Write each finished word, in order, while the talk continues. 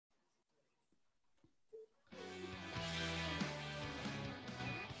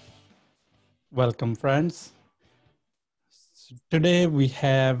Welcome, friends. Today we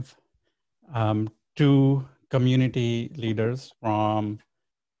have two community leaders from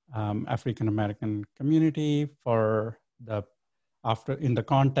African American community for the after in the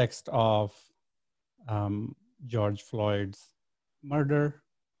context of George Floyd's murder.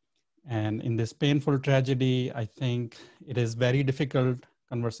 And in this painful tragedy, I think it is very difficult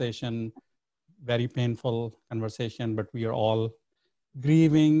conversation, very painful conversation, but we are all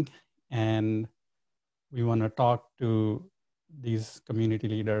grieving and we want to talk to these community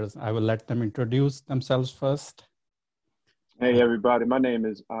leaders. I will let them introduce themselves first. Hey everybody, my name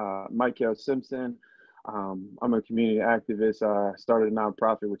is Michael Simpson. I'm a community activist. I started a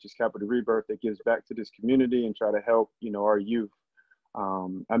nonprofit, which is Capital Rebirth, that gives back to this community and try to help, our youth.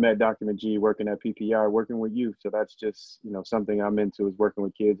 I met Dr. Majeed working at PPI, working with youth. So that's just, something I'm into is working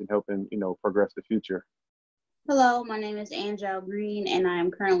with kids and helping, progress the future. Hello, my name is Angel Green, and I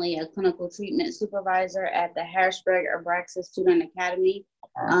am currently a clinical treatment supervisor at the Harrisburg-Abraxas Student Academy,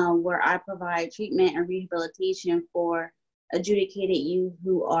 where I provide treatment and rehabilitation for adjudicated youth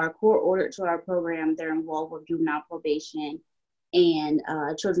who are court-ordered to our program. They're involved with juvenile probation and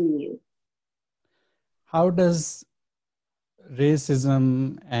children and youth. How does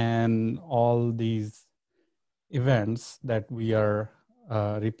racism and all these events that we are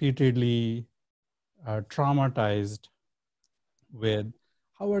repeatedly traumatized with,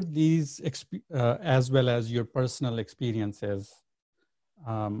 how are these, as well as your personal experiences,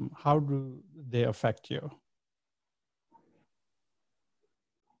 how do they affect you?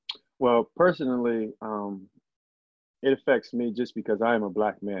 Well, personally, it affects me just because I am a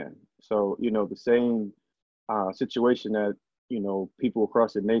Black man. So, the same situation that, people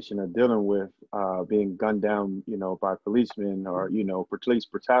across the nation are dealing with, being gunned down, by policemen or, for police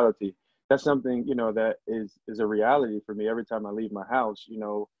brutality. That's something, that is a reality for me every time I leave my house,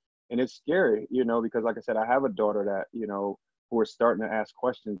 and it's scary, because like I said, I have a daughter that, who are starting to ask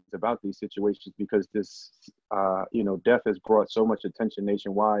questions about these situations because this, death has brought so much attention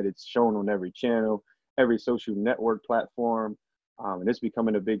nationwide. It's shown on every channel, every social network platform. And it's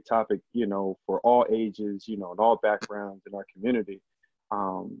becoming a big topic, for all ages, and all backgrounds in our community.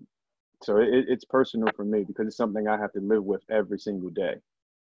 So it's personal for me because it's something I have to live with every single day.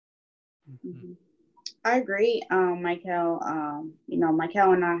 Mm-hmm. I agree, Michael.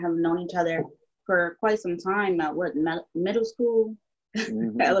 Michael and I have known each other for quite some time at middle school,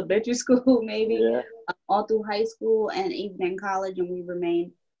 mm-hmm. elementary school, maybe, yeah. All through high school and even in college, and we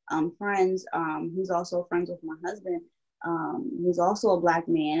remain friends. He's also friends with my husband. He's also a Black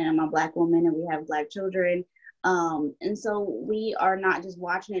man, and I'm a Black woman, and we have Black children. And so we are not just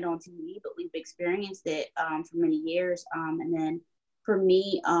watching it on TV, but we've experienced it for many years. And then for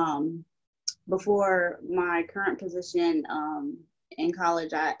me, before my current position in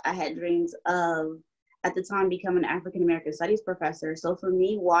college, I had dreams of, at the time, becoming an African American Studies professor. So for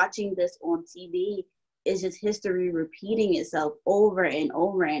me, watching this on TV is just history repeating itself over and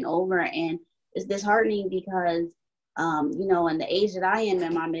over and over. And it's disheartening because, in the age that I am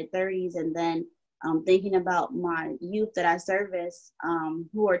in my mid-30s, and then thinking about my youth that I service,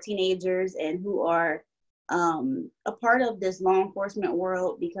 who are teenagers and who are a part of this law enforcement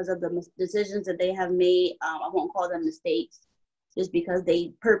world because of the decisions that they have made. I won't call them mistakes, just because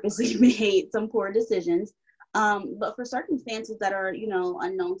they purposely made some poor decisions. But for circumstances that are,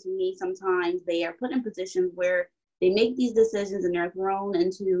 unknown to me, sometimes they are put in positions where they make these decisions and they're thrown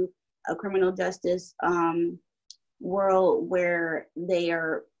into a criminal justice world where they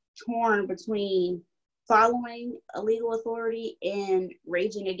are torn between following a legal authority and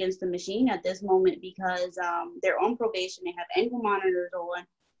raging against the machine at this moment because they're on probation, they have ankle monitors on,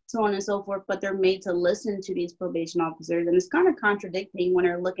 so on and so forth, but they're made to listen to these probation officers. And it's kind of contradicting when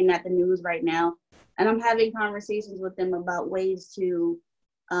they're looking at the news right now. And I'm having conversations with them about ways to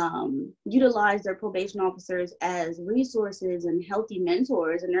utilize their probation officers as resources and healthy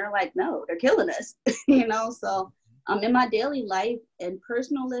mentors. And they're like, no, they're killing us, So in my daily life and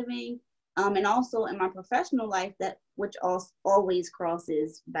personal living, and also in my professional life, that which always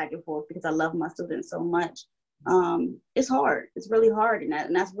crosses back and forth because I love my students so much. It's hard. It's really hard.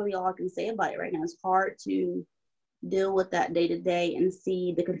 And that's really all I can say about it right now. It's hard to deal with that day to day and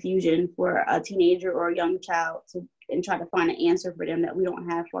see the confusion for a teenager or a young child and try to find an answer for them that we don't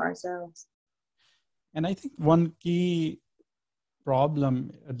have for ourselves. And I think one key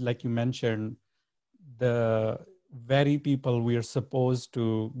problem, like you mentioned, the very people we are supposed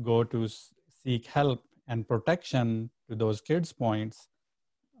to go to seek help and protection to those kids' points,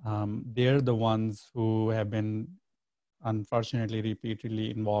 they're the ones who have been unfortunately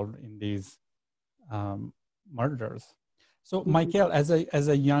repeatedly involved in these murders. So, Michael, as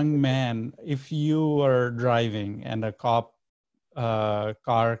a young man, if you were driving and a cop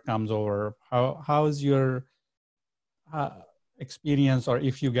car comes over, how's your experience, or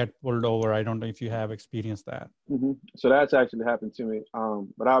if you get pulled over? I don't know if you have experienced that. So that's actually happened to me.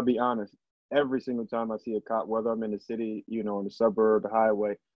 But I'll be honest, every single time I see a cop, whether I'm in the city, you know, in the suburb, the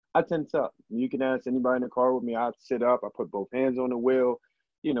highway, I tense up. You can ask anybody in the car with me. I sit up, I put both hands on the wheel,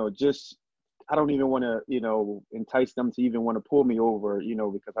 you know, just, I don't even want to, you know, entice them to even want to pull me over, you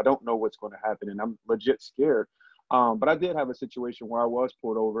know, because I don't know what's going to happen and I'm legit scared. But I did have a situation where I was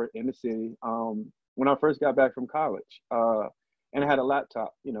pulled over in the city when I first got back from college. And I had a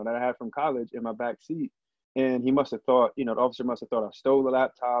laptop, you know, that I had from college in my back seat. And he must have thought, you know, the officer must have thought I stole the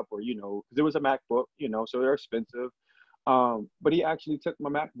laptop, or, you know, because it was a MacBook, you know, so they're expensive. But he actually took my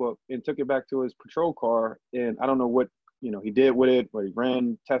MacBook and took it back to his patrol car. And I don't know what, you know, he did with it, or he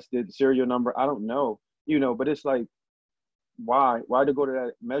ran, tested the serial number. I don't know, you know, but it's like, why to go to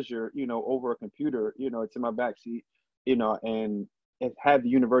that measure, you know, over a computer? You know, it's in my backseat, you know, and it had the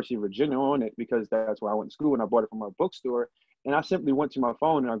University of Virginia on it because that's where I went to school, and I bought it from a bookstore. And I simply went to my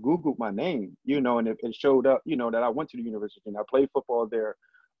phone and I Googled my name, you know, and it showed up, you know, that I went to the University and I played football there.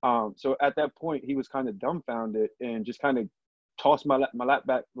 So at that point, he was kind of dumbfounded and just kind of tossed my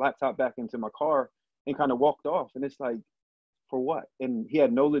laptop back into my car and kind of walked off. And it's like, for what? And he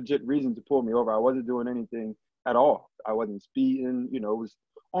had no legit reason to pull me over. I wasn't doing anything at all. I wasn't speeding, you know, it was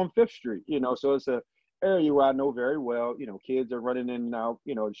on Fifth Street, you know, so it's a area where I know very well, you know, kids are running in and out,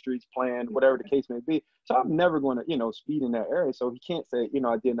 you know, the streets playing, whatever the case may be. So I'm never going to, you know, speed in that area. So he can't say, you know,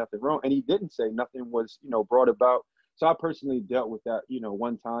 I did nothing wrong. And he didn't say nothing was, you know, brought about. So I personally dealt with that, you know,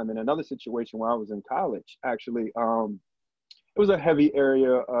 one time in another situation where I was in college, actually. It was a heavy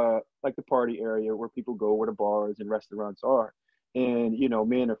area, like the party area where people go, where the bars and restaurants are. And, you know,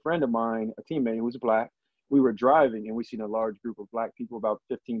 me and a friend of mine, a teammate who was black, we were driving and we seen a large group of black people, about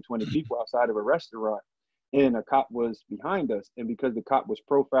 15, 20 people outside of a restaurant. And a cop was behind us. And because the cop was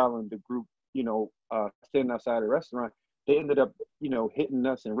profiling the group, you know, standing outside the restaurant, they ended up, you know, hitting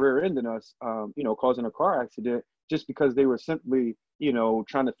us and rear-ending us, you know, causing a car accident just because they were simply, you know,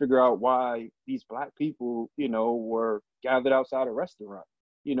 trying to figure out why these black people, you know, were gathered outside a restaurant.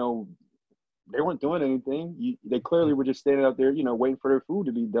 You know, they weren't doing anything. They clearly were just standing out there, you know, waiting for their food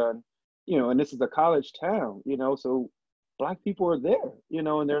to be done, you know, and this is a college town, you know, so black people are there, you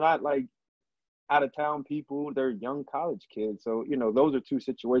know, and they're not like out of town people, they're young college kids. So, you know, those are two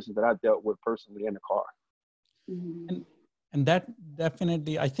situations that I dealt with personally in the car. And that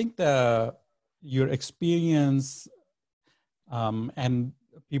definitely, I think your experience and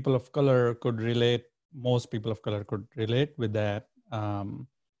people of color could relate, most people of color could relate with that.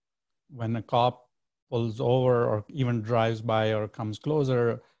 When a cop pulls over or even drives by or comes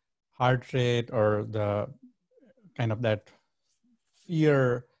closer, heart rate or the kind of that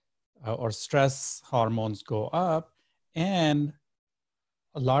fear or stress hormones go up. And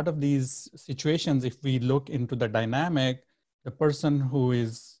a lot of these situations, if we look into the dynamic, the person who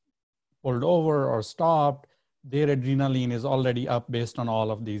is pulled over or stopped, their adrenaline is already up based on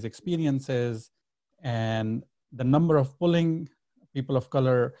all of these experiences. And the number of pulling people of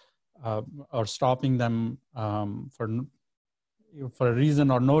color or stopping them for a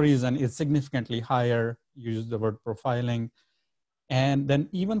reason or no reason is significantly higher. You use the word profiling. And then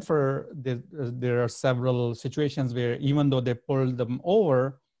even there are several situations where even though they pulled them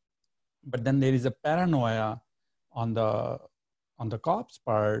over, but then there is a paranoia on the cops'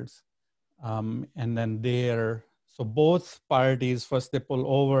 parts. And then so both parties, first they pull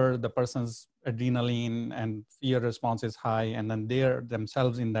over, the person's adrenaline and fear response is high, and then they're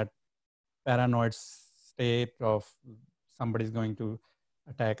themselves in that paranoid state of somebody's going to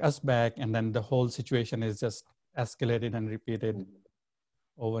attack us back, and then the whole situation is just escalated and repeated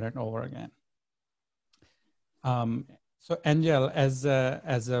over and over again. So Angel, as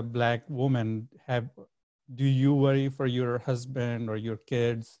a Black woman, do you worry for your husband or your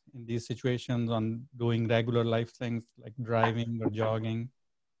kids in these situations on doing regular life things like driving or jogging?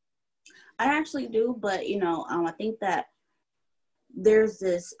 I actually do, but you know, I think that there's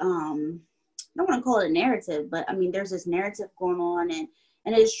this I don't want to call it a narrative, but I mean, there's this narrative going on, and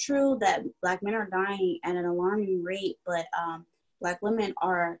it's true that Black men are dying at an alarming rate, but Black women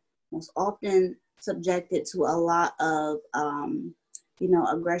are most often subjected to a lot of, you know,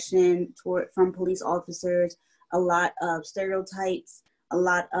 aggression from police officers, a lot of stereotypes, a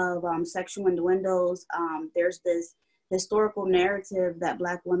lot of sexual innuendos. There's this historical narrative that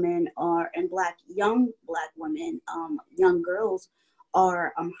Black women and young Black women, young girls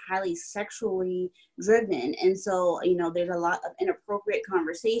are highly sexually driven. And so, you know, there's a lot of inappropriate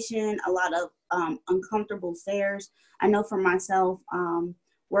conversation, a lot of uncomfortable stares. I know for myself,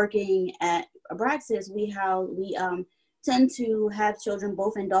 working at Abraxas, we tend to have children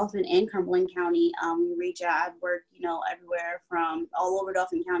both in Dauphin and Cumberland County. We reach out, I've worked, you know, everywhere from all over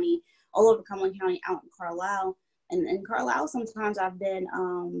Dauphin County, all over Cumberland County, out in Carlisle. And in Carlisle, sometimes I've been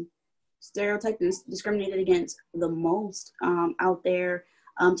stereotyped and discriminated against the most out there,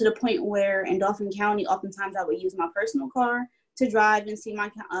 to the point where in Dauphin County, oftentimes I would use my personal car to drive and see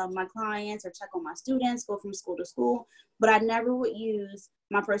my clients or check on my students, go from school to school. But I never would use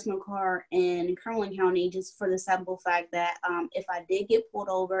my personal car in Cumberland County, just for the simple fact that if I did get pulled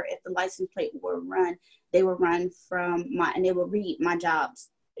over, if the license plate were run, they would run from and they would read my job's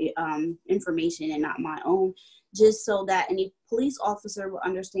information and not my own, just so that any police officer will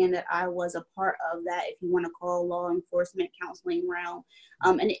understand that I was a part of that, if you want to call law enforcement counseling realm.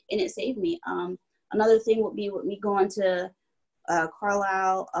 And it saved me. Another thing would be with me going to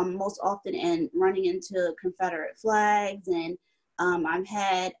Carlisle most often and running into Confederate flags. And I've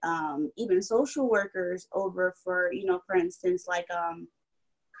had even social workers over for, you know, for instance, like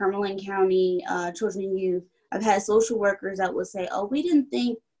Cumberland County Children and Youth. I've had social workers that would say, oh, we didn't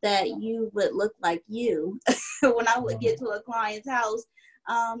think that you would look like you when I would get to a client's house.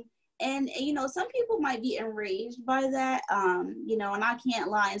 And, you know, some people might be enraged by that, you know, and I can't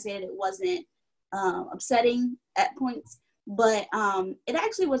lie and say that it wasn't upsetting at points, but it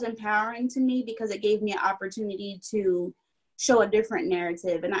actually was empowering to me because it gave me an opportunity to show a different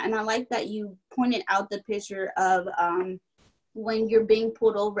narrative. And I like that you pointed out the picture of when you're being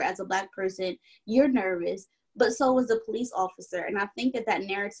pulled over as a Black person, you're nervous, but so is the police officer. And I think that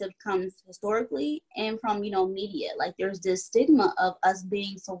narrative comes historically and from, you know, media. Like there's this stigma of us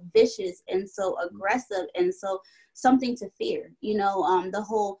being so vicious and so aggressive and so something to fear, you know, the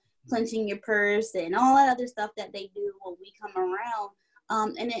whole clenching your purse and all that other stuff that they do when we come around.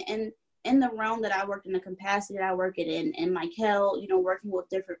 And in the realm that I work in, the capacity that I work in, and Michael, you know, working with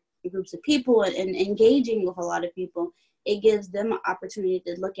different groups of people and engaging with a lot of people, it gives them an opportunity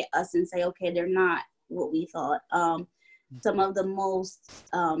to look at us and say, okay, they're not what we thought. Some of the most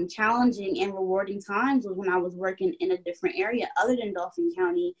challenging and rewarding times was when I was working in a different area other than Dauphin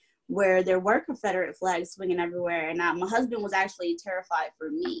County, where there were Confederate flags swinging everywhere. And my husband was actually terrified for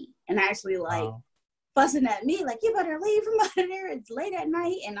me and actually like fussing at me, like, you better leave from out of there. It's late at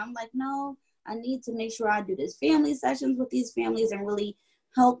night. And I'm like, no, I need to make sure I do this family sessions with these families and really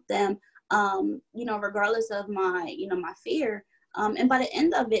help them, you know, regardless of my, you know, my fear. And by the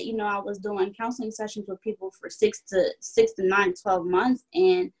end of it, you know, I was doing counseling sessions with people for 6 to 9, 12 months.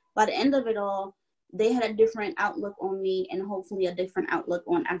 And by the end of it all, they had a different outlook on me and hopefully a different outlook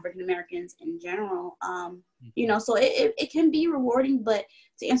on African Americans in general. You know, so it can be rewarding, but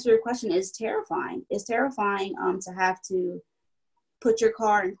to answer your question, it's terrifying. It's terrifying to have to put your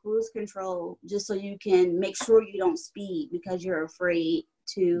car in cruise control just so you can make sure you don't speed because you're afraid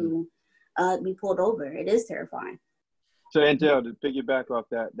to be pulled over. It is terrifying. So, Angel, to piggyback off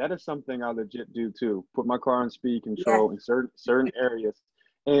that, that is something I legit do too. Put my car on speed control in certain areas.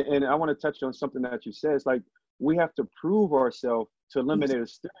 And I want to touch on something that you said. It's like we have to prove ourselves to eliminate a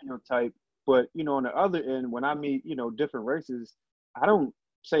stereotype. But, you know, on the other end, when I meet, you know, different races, I don't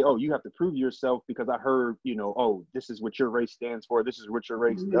say, oh, you have to prove yourself because I heard, you know, oh, this is what your race stands for. This is what your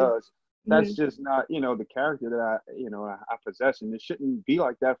race does. That's just not, you know, the character that I possess. And it shouldn't be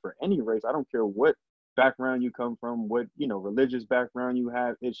like that for any race. I don't care what background you come from, what, you know, religious background you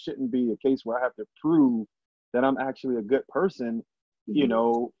have. It shouldn't be a case where I have to prove that I'm actually a good person, you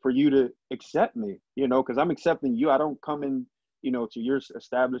know, for you to accept me, you know, because I'm accepting you. I don't come in, you know, to your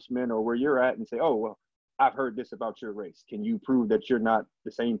establishment or where you're at and say, oh, well, I've heard this about your race. Can you prove that you're not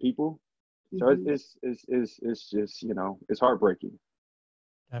the same people? So it's just, you know, it's heartbreaking.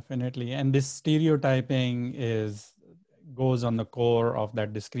 Definitely. And this stereotyping goes on the core of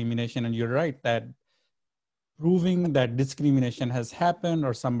that discrimination. And you're right that proving that discrimination has happened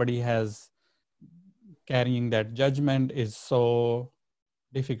or somebody has carrying that judgment is so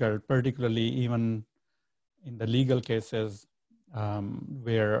difficult, particularly even in the legal cases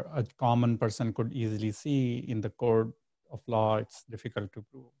where a common person could easily see in the court of law, it's difficult to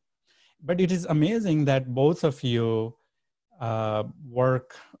prove. But it is amazing that both of you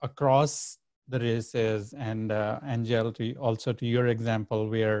work across the races, and Angel, also to your example,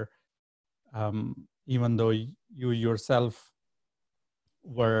 where even though you yourself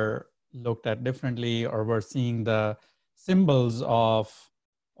were looked at differently or were seeing the symbols of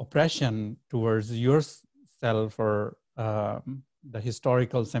oppression towards yourself or the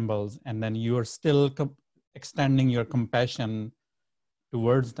historical symbols, and then you're still extending your compassion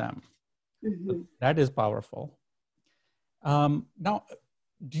towards them. Mm-hmm. So that is powerful. Now,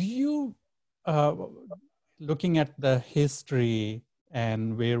 do you, looking at the history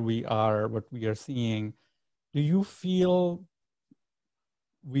and where we are, what we are seeing, do you feel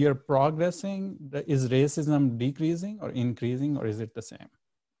we are progressing? Is racism decreasing or increasing, or is it the same?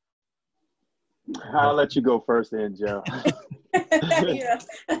 I'll let you go first, Angel. Yeah.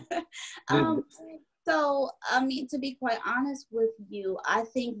 So, I mean, to be quite honest with you, I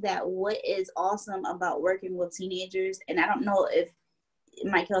think that what is awesome about working with teenagers, and I don't know if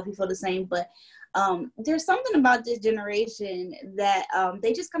Michael, if you feel the same, but there's something about this generation that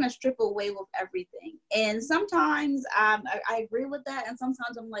they just kind of strip away with everything. And sometimes I agree with that, and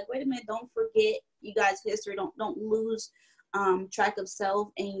sometimes I'm like, wait a minute, don't forget you guys' history. Don't lose track of self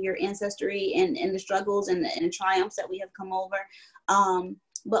and your ancestry and the struggles and the triumphs that we have come over.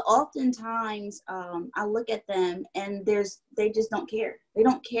 But oftentimes I look at them and they just don't care. They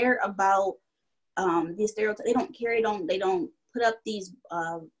don't care about these stereotypes. They don't care. They don't put up these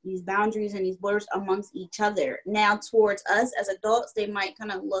boundaries and these borders amongst each other. Now, towards us as adults, they might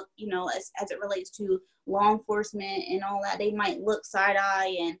kind of look, as it relates to law enforcement and all that, they might look side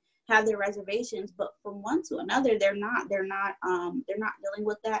eye and have their reservations. But from one to another, they're not dealing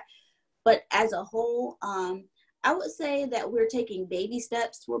with that. But as a whole, I would say that we're taking baby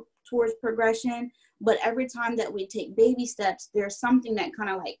steps towards progression. But every time that we take baby steps, there's something that kind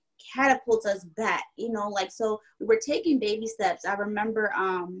of like catapults us back, so we were taking baby steps. I remember,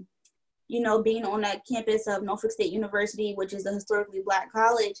 being on that campus of Norfolk State University, which is a historically Black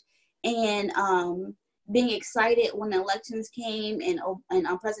college, and being excited when the elections came and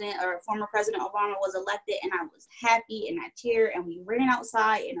former President Obama was elected, and I was happy and I cheered, and we ran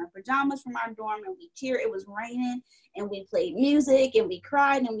outside in our pajamas from our dorm and we cheered. It was raining and we played music and we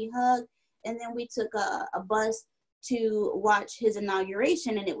cried and we hugged, and then we took a bus to watch his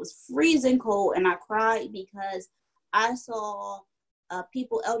inauguration, and it was freezing cold, and I cried because I saw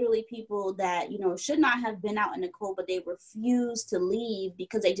elderly people that should not have been out in the cold, but they refused to leave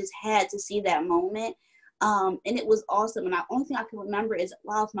because they just had to see that moment. And it was awesome. And the only thing I can remember is,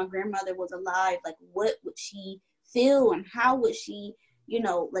 wow, if my grandmother was alive, like what would she feel and how would she,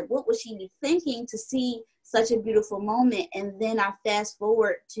 what would she be thinking to see such a beautiful moment? And then I fast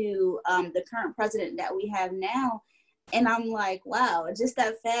forward to the current president that we have now, and I'm like, wow, just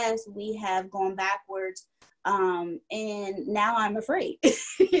that fast we have gone backwards. And now I'm afraid,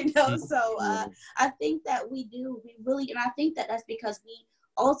 so I think that we really, and I think that that's because we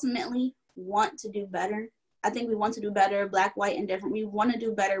ultimately want to do better. I think we want to do better, Black, white, and different. We want to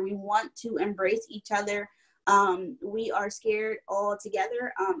do better. We want to embrace each other. We are scared all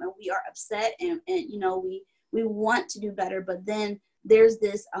together, and we are upset, and we want to do better. But then there's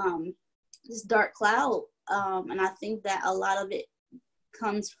this dark cloud, and I think that a lot of it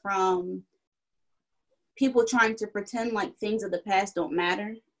comes from people trying to pretend like things of the past don't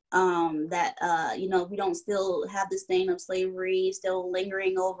matter. That we don't still have the stain of slavery still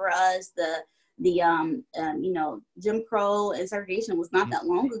lingering over us. Jim Crow and segregation was not that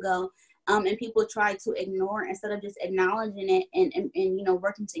long ago, and people try to ignore instead of just acknowledging it and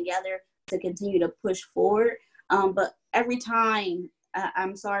working together to continue to push forward. But every time,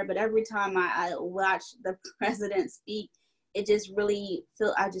 I'm sorry, but every time I watch the president speak, it just really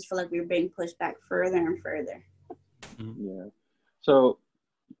I just feel like we're being pushed back further and further. Yeah. So,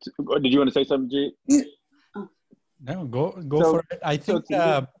 did you want to say something, G? No, go for it. I think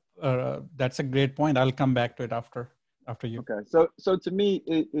that's a great point. I'll come back to it after you. Okay. So to me,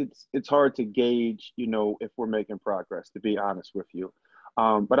 it's hard to gauge, if we're making progress, to be honest with you.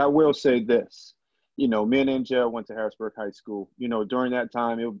 But I will say this, me and Angel went to Harrisburg High School. During that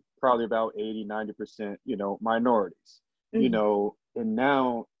time, it was probably about 80, 90%, minorities. And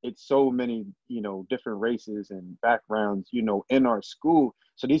now it's so many, different races and backgrounds, in our school.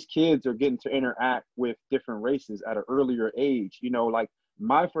 So these kids are getting to interact with different races at an earlier age. Like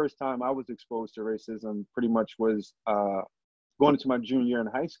my first time I was exposed to racism pretty much was going into my junior year in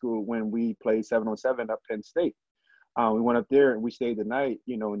high school when we played 7-on-7 at Penn State. We went up there and we stayed the night,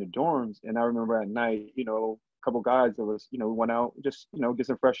 in the dorms. And I remember at night, a couple guys that was, we went out, just, get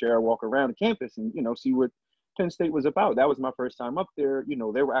some fresh air, walk around the campus and, see what Penn State was about. That was my first time up there.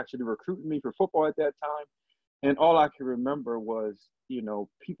 They were actually recruiting me for football at that time. And all I can remember was,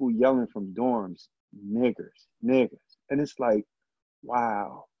 people yelling from dorms, niggers. And it's like,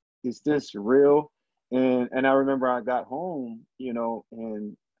 wow, is this real? And I remember I got home,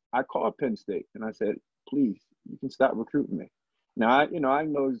 and I called Penn State and I said, please, you can stop recruiting me. Now, I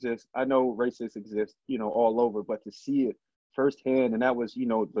know racists exist, all over, but to see it firsthand, and that was,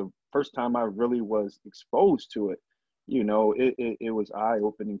 the first time I really was exposed to it, it was eye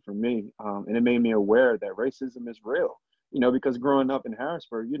opening for me, and it made me aware that racism is real. Because growing up in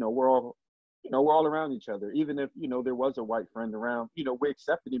Harrisburg, we're all around each other. Even if there was a white friend around, we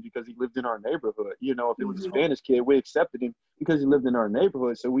accepted him because he lived in our neighborhood. If it was a Spanish kid, we accepted him because he lived in our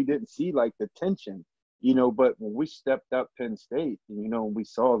neighborhood. So we didn't see like the tension. But when we stepped up Penn State, we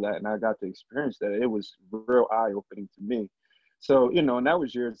saw that, and I got to experience that. It was real eye opening to me. So, and that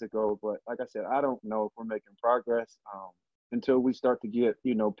was years ago. But like I said, I don't know if we're making progress until we start to get,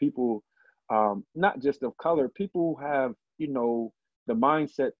 people, not just of color, people who have, the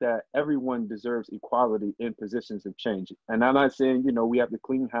mindset that everyone deserves equality in positions of change. And I'm not saying, we have to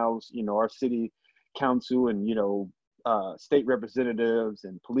clean house, our city council and, state representatives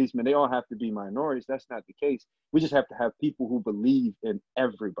and policemen, they all have to be minorities. That's not the case. We just have to have people who believe in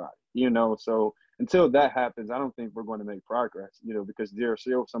everybody, so until that happens, I don't think we're going to make progress, because there are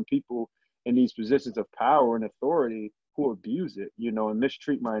still some people in these positions of power and authority who abuse it, and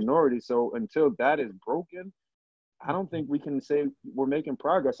mistreat minorities. So until that is broken, I don't think we can say we're making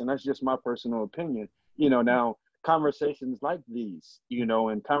progress. And that's just my personal opinion. Now conversations like these,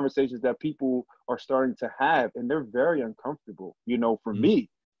 and conversations that people are starting to have, and they're very uncomfortable, for me,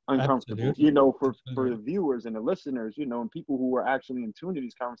 uncomfortable, Absolutely. for the viewers and the listeners, and people who are actually in tune to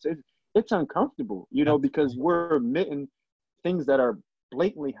these conversations, it's uncomfortable, because we're admitting things that are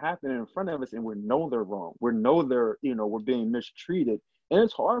blatantly happening in front of us, and we know they're wrong. We know they're, we're being mistreated. And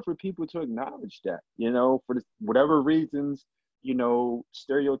it's hard for people to acknowledge that, for whatever reasons,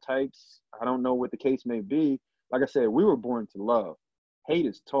 stereotypes, I don't know what the case may be. Like I said, we were born to love. Hate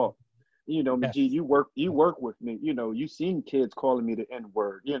is taught. Majeed, Yes. you work with me, you've seen kids calling me the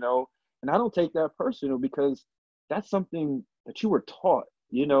N-word, and I don't take that personal, because that's something that you were taught,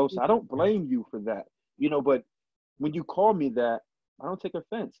 so I don't blame you for that, but when you call me that, I don't take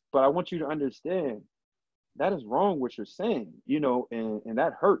offense, but I want you to understand that is wrong what you're saying, and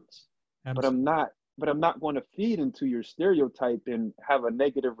that hurts. But I'm Absolutely. not going to feed into your stereotype and have a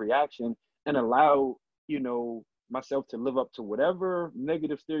negative reaction and allow, myself to live up to whatever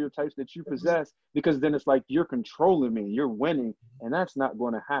negative stereotypes that you possess, because then it's like you're controlling me, you're winning, and that's not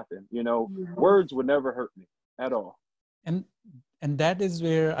going to happen. Words would never hurt me at all. And that is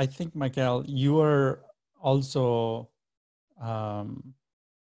where I think, Michael, you are also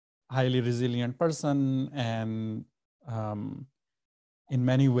highly resilient person, and in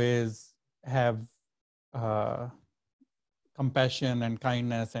many ways have uh, compassion and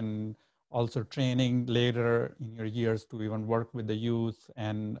kindness, and also training later in your years to even work with the youth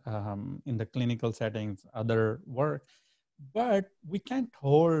and in the clinical settings, other work. But we can't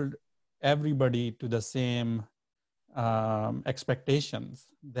hold everybody to the same expectations,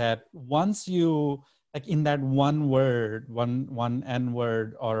 that once you, like in that one word, one N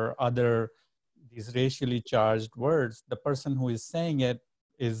word or other, these racially charged words, the person who is saying it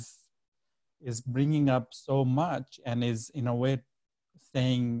is bringing up so much, and is in a way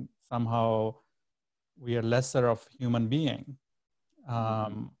saying somehow we are lesser of human being.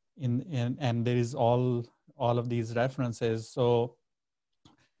 And there is all of these references. So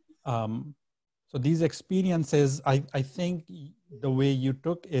so these experiences, I think the way you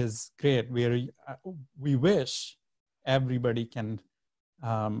took is great, where we wish everybody can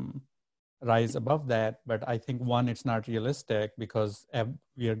rise above that. But I think, one, it's not realistic, because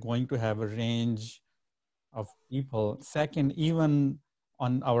we are going to have a range of people. Second, even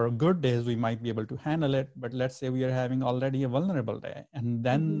on our good days, we might be able to handle it. But let's say we are having already a vulnerable day, and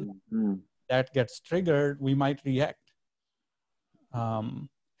then that gets triggered, we might react. On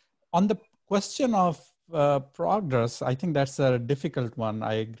the question of progress, I think that's a difficult one.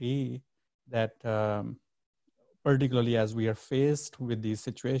 I agree that particularly as we are faced with these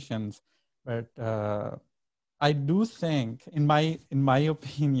situations, but I do think, in my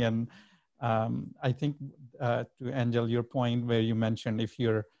opinion, I think to Angel, your point where you mentioned if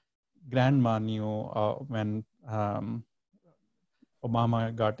your grandma knew when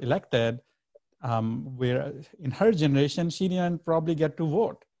Obama got elected, where in her generation she didn't probably get to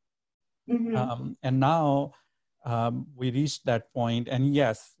vote. And now we reached that point. And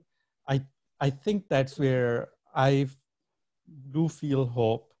yes, I think that's where I do feel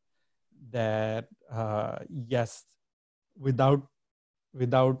hope that yes, without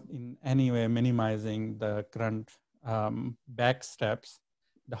in any way minimizing the current back steps,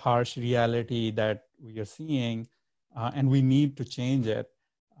 the harsh reality that we are seeing, and we need to change it.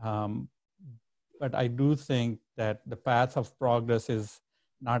 But I do think that the path of progress is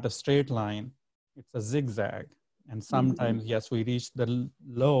not a straight line, it's a zigzag. And sometimes, yes, we reach the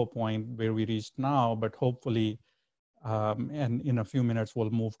low point where we reached now, but hopefully, and in a few minutes,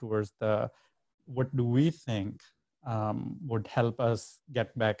 we'll move towards the, what do we think would help us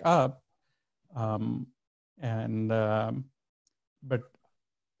get back up. Um, and but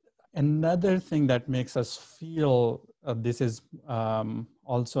another thing that makes us feel this is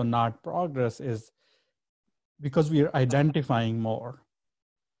also not progress is because we are identifying more.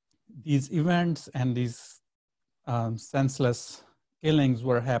 These events and these senseless killings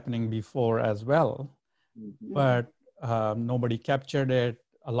were happening before as well, but nobody captured it.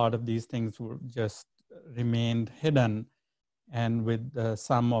 A lot of these things were just remained hidden. And with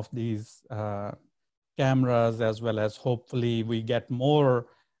some of these cameras, as well as hopefully we get more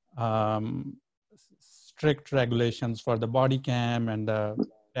strict regulations for the body cam and the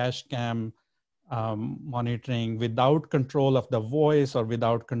dash cam monitoring without control of the voice or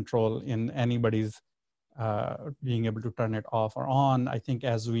without control in anybody's being able to turn it off or on. I think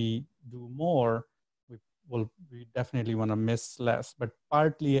as we do more, we definitely want to miss less. But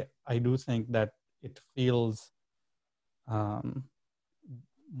partly, I do think that it feels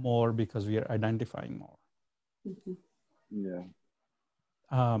more because we are identifying more. Yeah.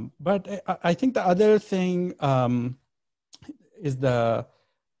 But I think the other thing is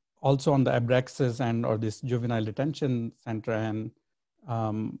also on the abrexes and or this juvenile detention center, and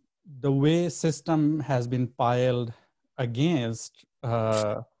the way system has been piled against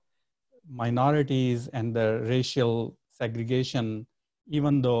minorities and the racial segregation,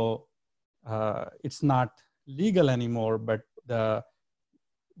 even though it's not legal anymore, but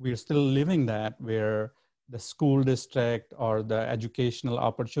we're still living that, where the school district or the educational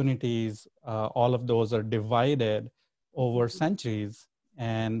opportunities, all of those are divided over centuries.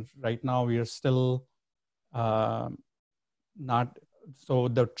 And right now we are still not, so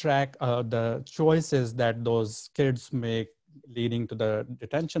the choices that those kids make leading to the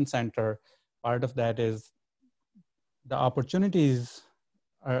detention center, part of that is the opportunities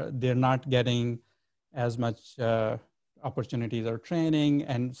they're not getting as much opportunities or training.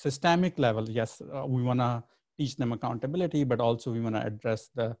 And systemic level, yes, we want to teach them accountability, but also we want to address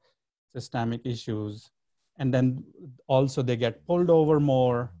the systemic issues. And then also they get pulled over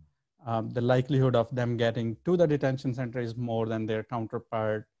more. The likelihood of them getting to the detention center is more than their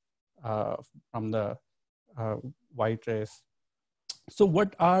counterpart from the white race. So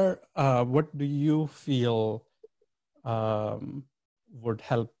what do you feel would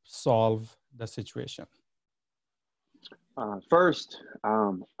help solve the situation? First,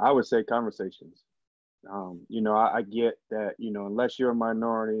 I would say conversations. I get that, unless you're a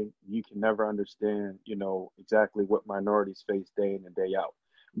minority, you can never understand, exactly what minorities face day in and day out.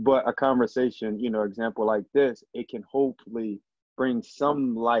 But a conversation, example like this, it can hopefully bring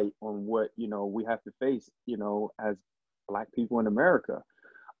some light on what, we have to face, as Black people in America.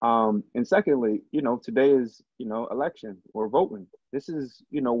 And secondly, today is, election or voting. This is,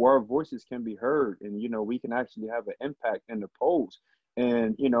 where our voices can be heard and, we can actually have an impact in the polls.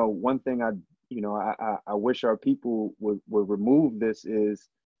 And, one thing I wish our people would remove this is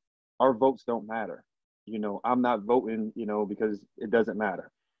our votes don't matter. I'm not voting, because it doesn't matter.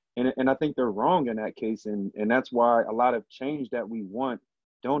 And I think they're wrong in that case. And that's why a lot of change that we want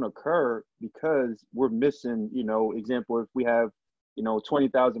don't occur, because we're missing, example, if we have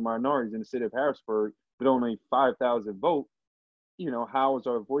 20,000 minorities in the city of Harrisburg, but only 5,000 vote, how is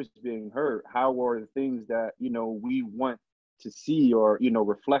our voice being heard? How are the things that, we want to see or,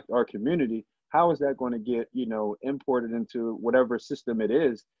 reflect our community? How is that going to get, imported into whatever system it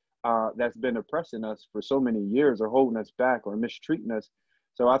is that's been oppressing us for so many years or holding us back or mistreating us?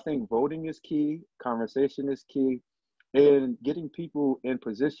 So I think voting is key, conversation is key, and getting people in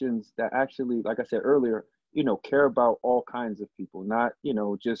positions that actually, like I said earlier, care about all kinds of people, not,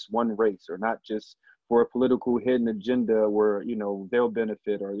 just one race, or not just for a political hidden agenda where, they'll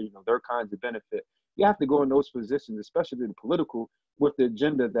benefit or, their kinds of benefit. You have to go in those positions, especially the political, with the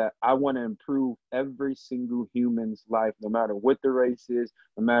agenda that I want to improve every single human's life, no matter what the race is,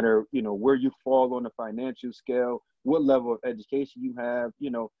 no matter, where you fall on the financial scale, what level of education you have,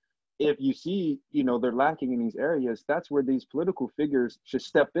 if you see, they're lacking in these areas, that's where these political figures should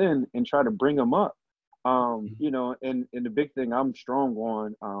step in and try to bring them up. And the big thing I'm strong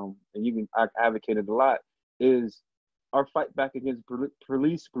on, and I advocated a lot, is our fight back against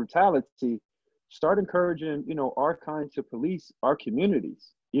police brutality. Start encouraging, our kind to police our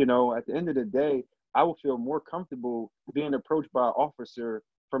communities. At the end of the day, I will feel more comfortable being approached by an officer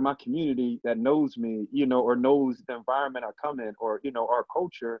from my community that knows me, or knows the environment I come in, or, our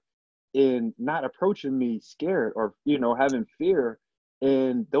culture, and not approaching me scared or, having fear.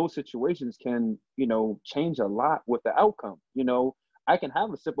 And those situations can, change a lot with the outcome. I can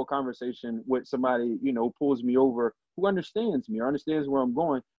have a simple conversation with somebody, you know, pulls me over, who understands me or understands where I'm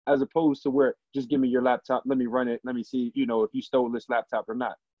going, as opposed to where just give me your laptop, let me run it, let me see, you know, if you stole this laptop or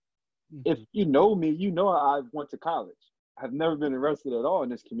not. If you know me, you know I went to college. I've never been arrested at all in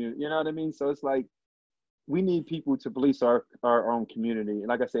this community. You know what I mean? So it's like, we need people to police our own community. And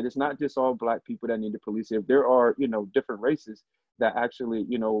like I said, it's not just all Black people that need to police it. There are, you know, different races that actually,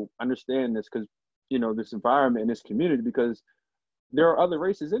 you know, understand this, because, you know, this environment in this community, because there are other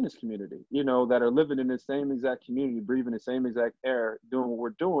races in this community, you know, that are living in the same exact community, breathing the same exact air, doing what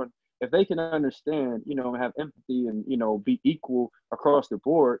we're doing. If they can understand, you know, have empathy and, you know, be equal across the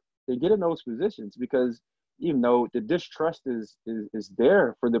board, they get in those positions. Because even though the distrust is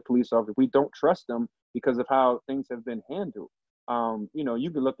there for the police officer, we don't trust them because of how things have been handled. You know,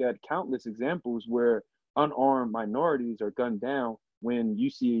 you can look at countless examples where unarmed minorities are gunned down when you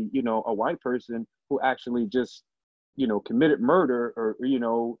see, you know, a white person who actually just, you know, committed murder or, you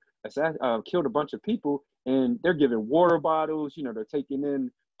know, killed a bunch of people, and they're giving water bottles, you know, they're taking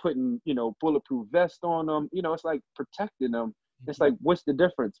in, putting, you know, bulletproof vest on them, you know, it's like protecting them. It's like, what's the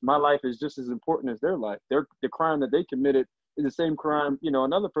difference? My life is just as important as their life. The crime that they committed is the same crime, you know,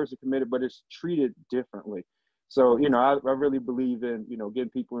 another person committed, but it's treated differently. So, you know, I really believe in, you know, getting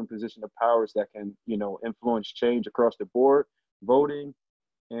people in position of powers that can, you know, influence change across the board. Voting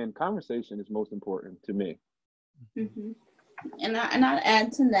and conversation is most important to me. Mm-hmm. And I'd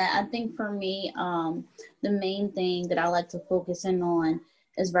add to that, I think for me, the main thing that I like to focus in on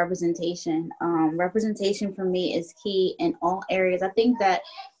is representation. Representation for me is key in all areas. I think that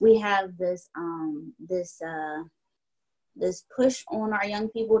we have this push on our young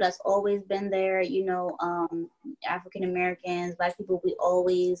people that's always been there. You know, African Americans, Black people, we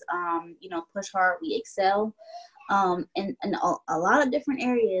always, you know, push hard, we excel in a lot of different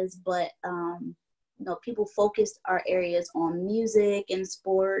areas, but you know, people focused our areas on music and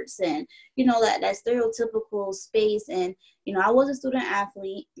sports and, you know, that stereotypical space. And, you know, I was a student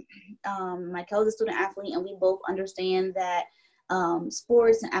athlete. Michael was a student athlete, and we both understand that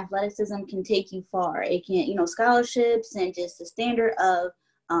sports and athleticism can take you far. It can, you know, scholarships and just the standard of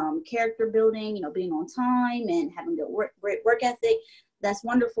character building, you know, being on time and having great work ethic. That's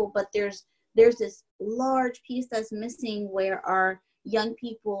wonderful. But there's this large piece that's missing where our young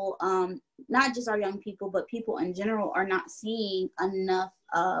people, not just our young people, but people in general, are not seeing enough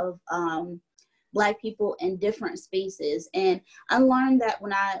of Black people in different spaces. And I learned that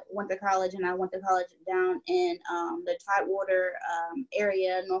when I went to college, and I went to college down in the Tidewater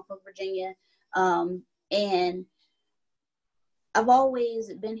area, Norfolk, Virginia. And I've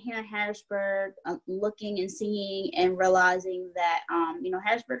always been here in Harrisburg, looking and seeing and realizing that, you know,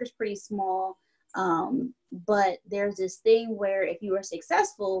 Harrisburg is pretty small. But there's this thing where if you are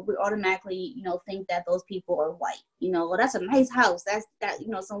successful, we automatically, you know, think that those people are white. You know, well, that's a nice house. That, you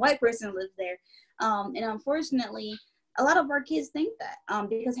know, some white person lives there. And unfortunately, a lot of our kids think that,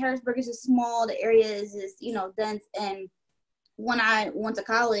 because Harrisburg is just small, the area is just, you know, dense. And when I went to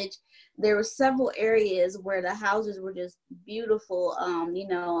college, there were several areas where the houses were just beautiful, you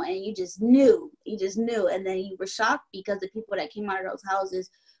know, and you just knew, and then you were shocked because the people that came out of those houses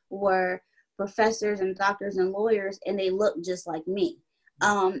were professors and doctors and lawyers, and they looked just like me.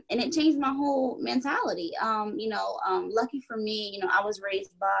 And it changed my whole mentality. You know, lucky for me, you know, I was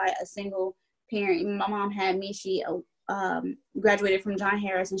raised by a single parent. My mom had me. She graduated from John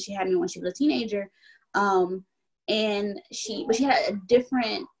Harris, and she had me when she was a teenager. And she had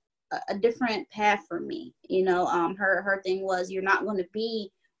a different path for me. You know, her thing was, you're not going to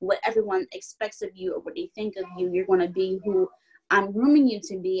be what everyone expects of you or what they think of you. You're going to be who I'm grooming you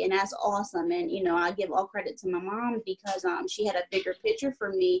to be, and that's awesome. And, you know, I give all credit to my mom because she had a bigger picture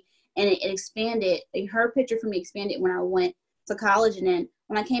for me, and it expanded. Her picture for me expanded when I went to college. And then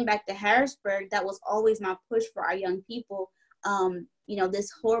when I came back to Harrisburg, that was always my push for our young people. You know, this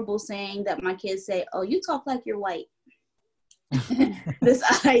horrible saying that my kids say, "Oh, you talk like you're white."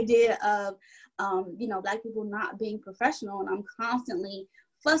 This idea of, you know, Black people not being professional, and I'm constantly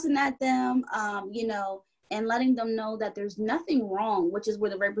fussing at them, you know, and letting them know that there's nothing wrong, which is where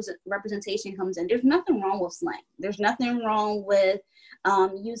the representation comes in. There's nothing wrong with slang. There's nothing wrong with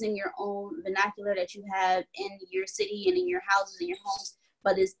using your own vernacular that you have in your city and in your houses and your homes,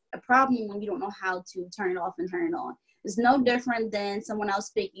 but it's a problem when you don't know how to turn it off and turn it on. It's no different than someone else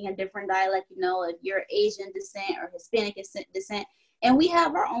speaking a different dialect, you know, if you're Asian descent or Hispanic descent, and we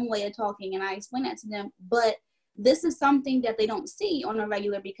have our own way of talking, and I explain that to them, but this is something that they don't see on a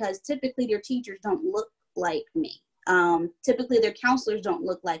regular because typically their teachers don't look like me. Typically their counselors don't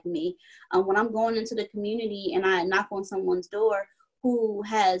look like me. When I'm going into the community and I knock on someone's door who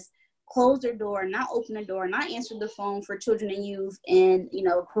has close their door, not open the door, not answer the phone for children and youth and, you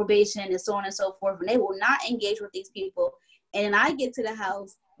know, probation and so on and so forth. And they will not engage with these people. And I get to the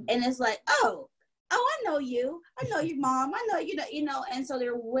house and it's like, oh, I know you. I know your mom. I know, you know, and so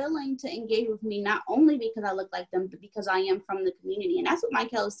they're willing to engage with me, not only because I look like them, but because I am from the community. And that's what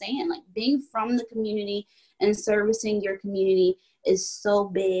Michael is saying, like being from the community and servicing your community is so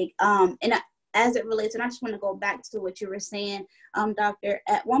big. As it relates, and I just want to go back to what you were saying, Doctor,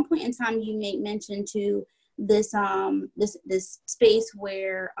 at one point in time, you made mention to this space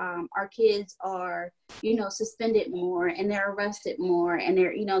where our kids are, you know, suspended more and they're arrested more and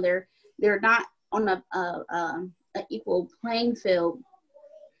they're, you know, they're not on a equal playing field.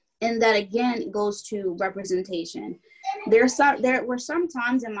 And that again goes to representation. There were some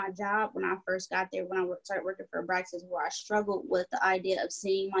times in my job when I first got there, when I started working for Abraxas, where I struggled with the idea of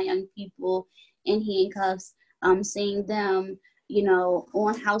seeing my young people in handcuffs, seeing them, you know,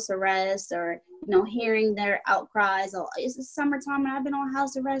 on house arrest, or, you know, hearing their outcries. Oh, it's the summertime and I've been on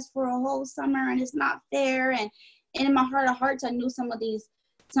house arrest for a whole summer and it's not fair. And in my heart of hearts, I knew some of these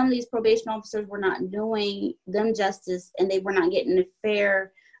probation officers were not doing them justice, and they were not getting a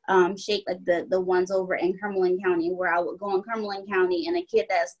fair shake, like the ones over in Cumberland County, where I would go in Cumberland County and a kid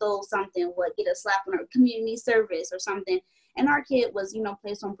that stole something would get a slap on her community service or something. And our kid was, you know,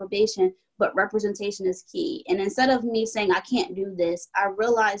 placed on probation, but representation is key. And instead of me saying I can't do this, I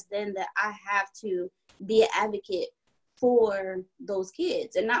realized then that I have to be an advocate for those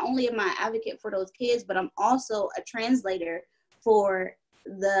kids. And not only am I an advocate for those kids, but I'm also a translator for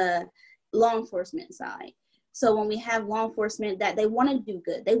the law enforcement side. So when we have law enforcement that they want to do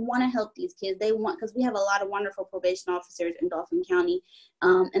good, they want to help these kids, because we have a lot of wonderful probation officers in Dauphin County,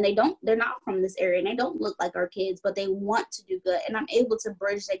 and they're not from this area and they don't look like our kids, but they want to do good. And I'm able to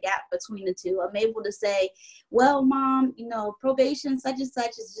bridge the gap between the two. I'm able to say, well, mom, you know, probation such and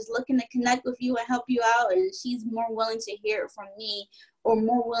such is just looking to connect with you and help you out. And she's more willing to hear it from me, or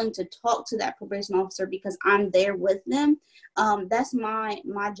more willing to talk to that probation officer because I'm there with them. That's my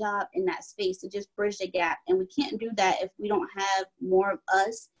job in that space, to just bridge the gap. And we can't do that if we don't have more of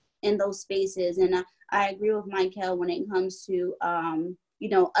us in those spaces. And I agree with Michael when it comes to, you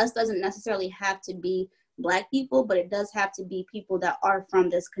know, us doesn't necessarily have to be Black people, but it does have to be people that are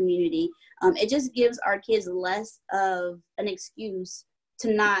from this community. It just gives our kids less of an excuse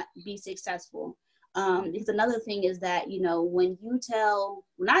to not be successful. Because another thing is that, you know, when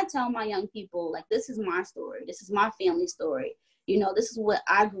I tell my young people, like, this is my story, this is my family story, you know, this is what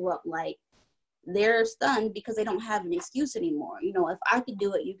I grew up like, they're stunned because they don't have an excuse anymore. You know, if I could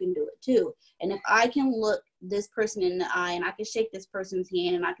do it, you can do it too. And if I can look this person in the eye and I can shake this person's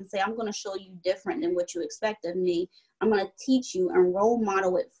hand and I can say, I'm going to show you different than what you expect of me, I'm going to teach you and role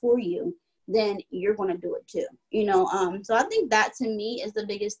model it for you, then you're going to do it too. You know, so I think that to me is the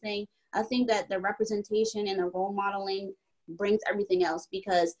biggest thing. I think that the representation and the role modeling brings everything else,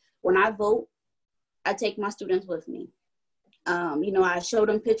 because when I vote, I take my students with me. You know, I show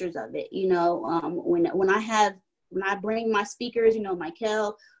them pictures of it. You know, when I bring my speakers, you know,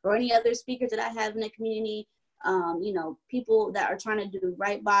 Michael or any other speakers that I have in the community, you know, people that are trying to do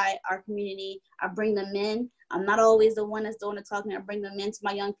right by our community, I bring them in. I'm not always the one that's doing the talking. I bring them into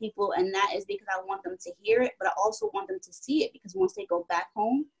my young people, and that is because I want them to hear it, but I also want them to see it, because once they go back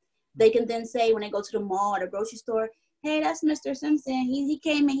home, they can then say when they go to the mall or the grocery store, hey, that's Mr. Simpson. He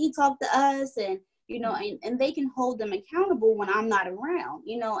came and he talked to us, and you know, and they can hold them accountable when I'm not around,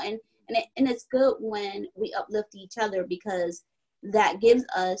 you know, and it's good when we uplift each other, because that gives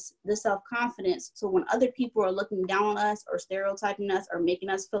us the self-confidence. So when other people are looking down on us or stereotyping us or making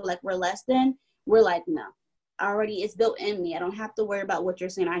us feel like we're less than, we're like, no, it's built in me. I don't have to worry about what you're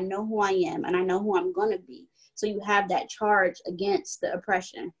saying. I know who I am and I know who I'm going to be. So you have that charge against the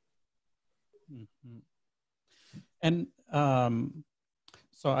oppression. Mm-hmm. And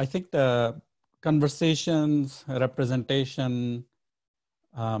so I think the conversations, representation,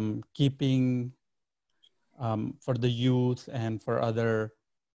 keeping for the youth and for other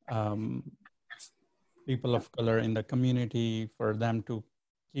people of color in the community, for them to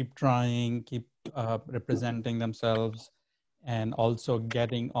keep trying, keep representing themselves, and also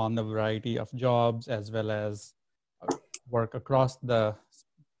getting on the variety of jobs as well as work across the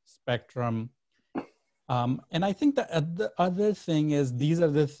spectrum. And I think that the other thing is, these are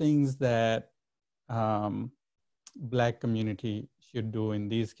the things that Black community should do in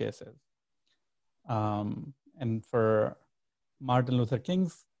these cases. And for Martin Luther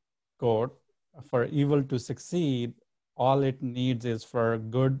King's quote, for evil to succeed, all it needs is for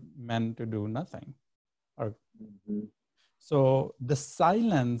good men to do nothing. So the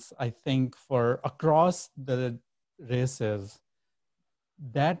silence, I think, for across the races,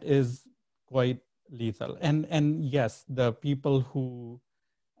 that is quite lethal. And yes, the people who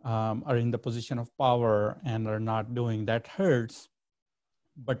are in the position of power and are not doing that hurts.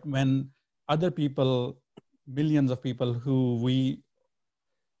 But when other people, millions of people who we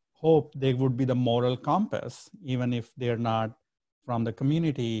hope they would be the moral compass, even if they're not from the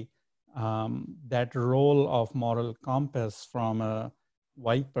community, that role of moral compass from a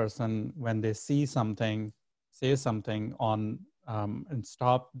white person when they see something, say something on, and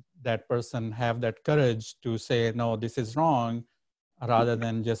stop that person, have that courage to say, no, this is wrong, rather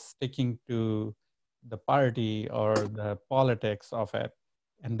than just sticking to the party or the politics of it.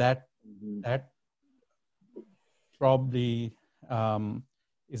 And that probably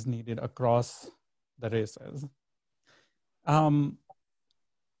is needed across the races.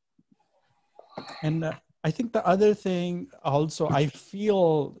 And I think the other thing also, I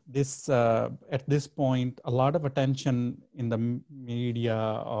feel this at this point, a lot of attention in the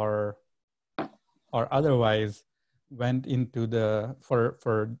media or otherwise went into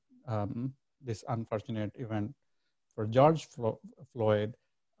for this unfortunate event for George Floyd.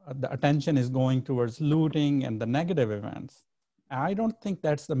 The attention is going towards looting and the negative events. I don't think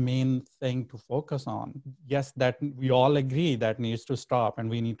that's the main thing to focus on. Yes, that we all agree that needs to stop, and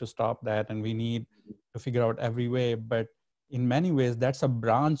we need to stop that, and we need to figure out every way. But in many ways, that's a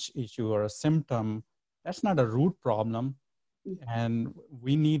branch issue or a symptom. That's not a root problem. And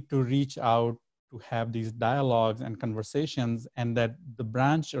we need to reach out to have these dialogues and conversations, and that the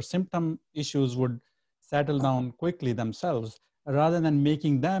branch or symptom issues would settle down quickly themselves, rather than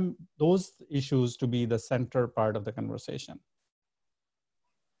making those issues to be the center part of the conversation.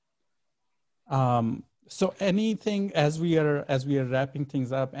 So anything, as we are wrapping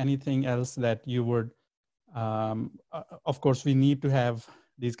things up, anything else that you would, of course, we need to have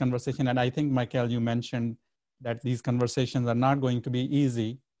these conversations. And I think, Michael, you mentioned that these conversations are not going to be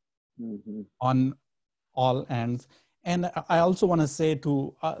easy on all ends. And I also want to say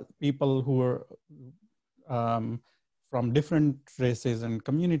to people who are from different races and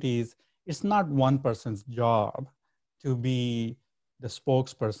communities, it's not one person's job to be the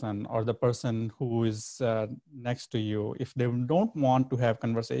spokesperson or the person who is next to you. If they don't want to have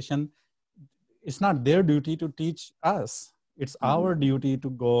conversation, it's not their duty to teach us. It's our duty to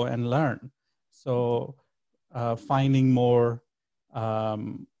go and learn. So finding more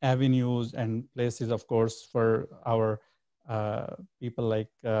avenues and places, of course, for our people like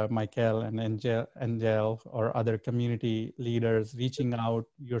Michael and Angel or other community leaders, reaching out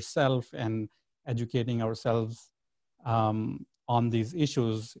yourself and educating ourselves on these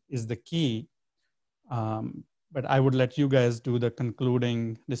issues is the key. But I would let you guys do the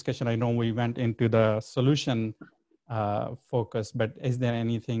concluding discussion. I know we went into the solution focus, but is there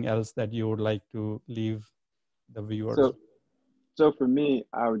anything else that you would like to leave the viewers? So for me,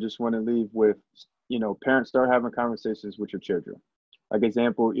 I would just want to leave with, parents, start having conversations with your children. Like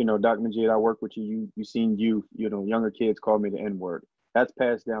example, Dr. Majeed, I work with you. You seen youth, younger kids call me the N-word. That's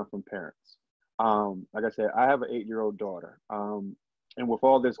passed down from parents. Like I said, I have an 8-year-old daughter. And with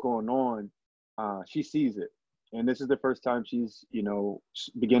all this going on, she sees it. And this is the first time she's,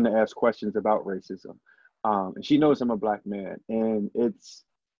 begin to ask questions about racism. And she knows I'm a Black man. And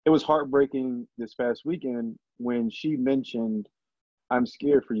it was heartbreaking this past weekend when she mentioned, I'm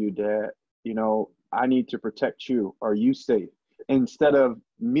scared for you, Dad. I need to protect you. Are you safe? Instead of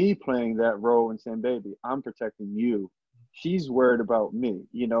me playing that role and saying, baby, I'm protecting you, she's worried about me,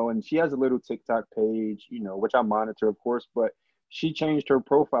 and she has a little TikTok page, which I monitor, of course, but she changed her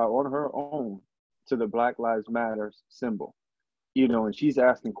profile on her own to the Black Lives Matter symbol, and she's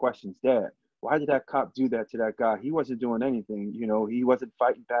asking questions. Dad, why did that cop do that to that guy? He wasn't doing anything. He wasn't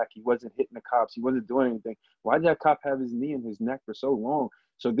fighting back. He wasn't hitting the cops. He wasn't doing anything. Why did that cop have his knee in his neck for so long?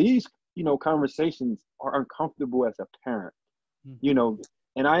 So these, conversations are uncomfortable as a parent,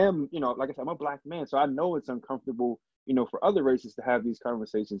 and I am, like I said, I'm a Black man. So I know it's uncomfortable, for other races to have these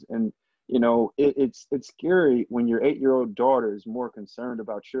conversations. And, it's scary when your 8-year-old daughter is more concerned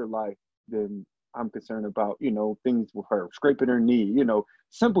about your life than I'm concerned about, things with her, scraping her knee,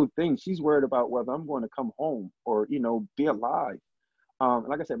 simple things. She's worried about whether I'm going to come home or, be alive.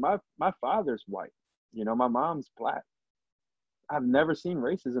 Like I said, my father's white, my mom's Black. I've never seen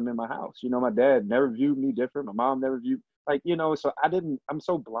racism in my house. My dad never viewed me different. My mom never viewed, so I'm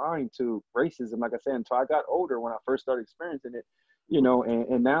so blind to racism, like I said, until I got older when I first started experiencing it,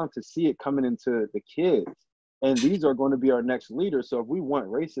 and now to see it coming into the kids. And these are going to be our next leaders. So if we want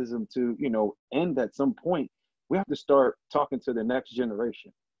racism to, end at some point, we have to start talking to the next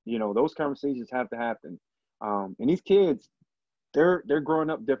generation. Those conversations have to happen. And these kids, they're growing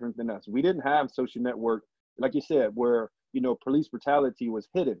up different than us. We didn't have social network, like you said, where police brutality was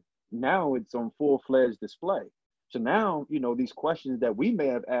hidden. Now it's on full-fledged display. So now, these questions that we may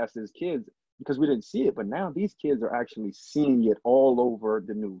have asked as kids because we didn't see it, but now these kids are actually seeing it all over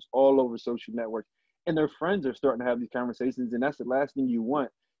the news, all over social networks, and their friends are starting to have these conversations. And that's the last thing you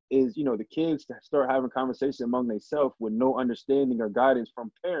want is, the kids to start having conversations among themselves with no understanding or guidance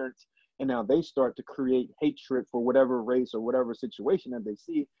from parents. And now they start to create hatred for whatever race or whatever situation that they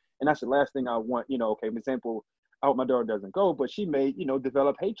see. And that's the last thing I want, okay, for example, I hope my daughter doesn't go, but she may,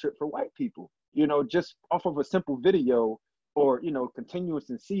 develop hatred for white people, just off of a simple video, or, continuous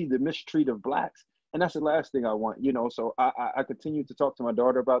and see the mistreat of blacks. And that's the last thing I want, so I continue to talk to my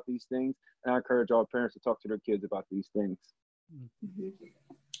daughter about these things, and I encourage all parents to talk to their kids about these things. Mm-hmm.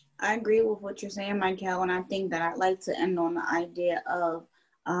 I agree with what you're saying, Michael, and I think that I'd like to end on the idea of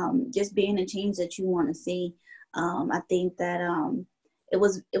just being the change that you want to see. I think that it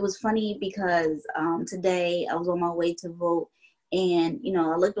was funny because today I was on my way to vote, and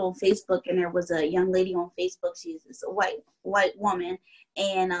I looked on Facebook, and there was a young lady on Facebook. She's a white woman,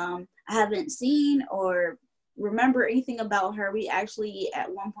 and I haven't seen or remember anything about her. We actually,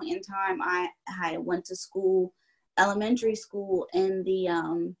 at one point in time, I went to school, elementary school, in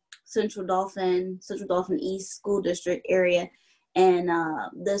the Central Dauphin East School District area. And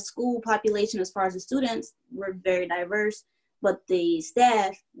the school population, as far as the students, were very diverse, but the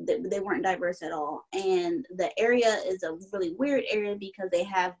staff, they weren't diverse at all. And the area is a really weird area because they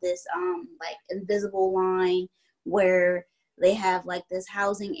have this like invisible line where they have like this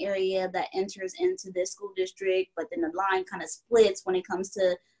housing area that enters into this school district, but then the line kind of splits when it comes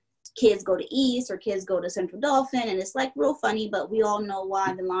to kids go to East or kids go to Central Dauphin, and it's like real funny, but we all know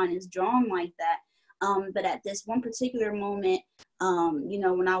why the line is drawn like that. But at this one particular moment,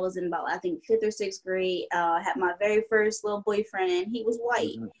 when I was in about, I think, 5th or 6th grade, I had my very first little boyfriend, and he was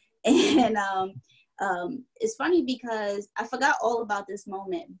white. Mm-hmm. And it's funny because I forgot all about this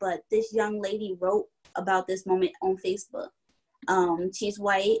moment, but this young lady wrote about this moment on Facebook. She's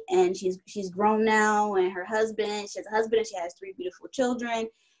white, and she's grown now, and she has a husband, and she has 3 beautiful children.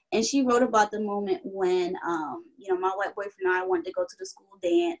 And she wrote about the moment when, my white boyfriend and I wanted to go to the school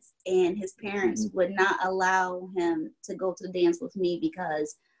dance, and his parents mm-hmm. would not allow him to go to the dance with me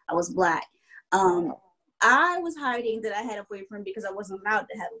because I was Black. I was hiding that I had a boyfriend because I wasn't allowed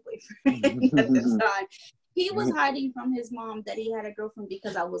to have a boyfriend at the time. He was hiding from his mom that he had a girlfriend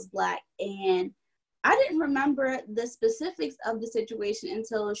because I was Black. And I didn't remember the specifics of the situation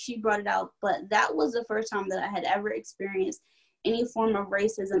until she brought it out. But that was the first time that I had ever experienced any form of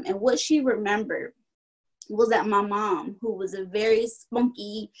racism. And what she remembered was that my mom, who was a very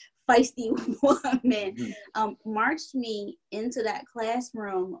spunky, feisty woman, marched me into that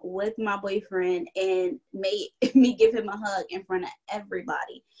classroom with my boyfriend and made me give him a hug in front of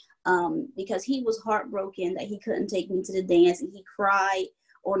everybody, because he was heartbroken that he couldn't take me to the dance, and he cried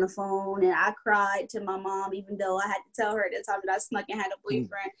on the phone, and I cried to my mom, even though I had to tell her at the time that I snuck and had a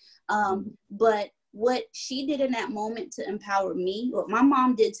boyfriend. But what she did in that moment to empower me, what my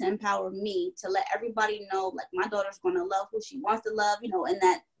mom did to empower me, to let everybody know, like, my daughter's going to love who she wants to love, in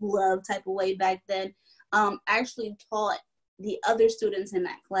that love type of way back then, actually taught the other students in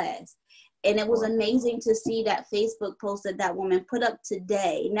that class. And it was amazing to see that Facebook post that that woman put up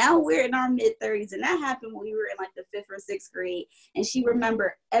today. Now we're in our mid-30s, and that happened when we were in like the 5th or 6th grade. And she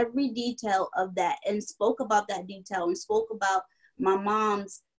remembered every detail of that and spoke about that detail and spoke about my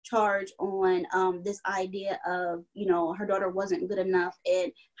mom's charge on this idea of, her daughter wasn't good enough,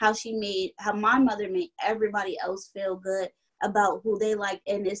 and how my mother made everybody else feel good about who they liked.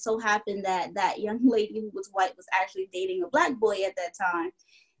 And it so happened that that young lady who was white was actually dating a Black boy at that time.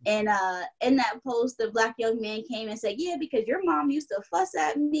 And in that post, the Black young man came and said, yeah, because your mom used to fuss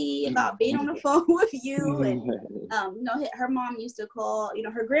at me about being on the phone with you. And, her mom used to call,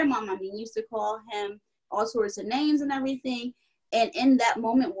 her grandmama, used to call him all sorts of names and everything. And in that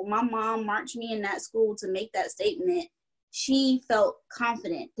moment, when my mom marched me in that school to make that statement, she felt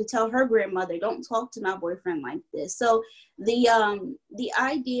confident to tell her grandmother, don't talk to my boyfriend like this. So the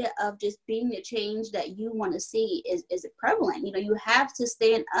idea of just being the change that you want to see is prevalent. You have to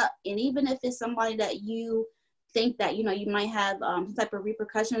stand up. And even if it's somebody that you think that, you might have some type of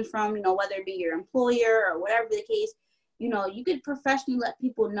repercussions from, whether it be your employer or whatever the case, you could professionally let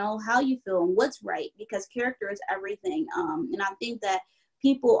people know how you feel and what's right, because character is everything. And I think that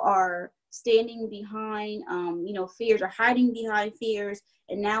people are standing behind, fears, or hiding behind fears.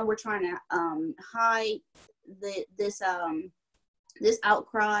 And now we're trying to hide this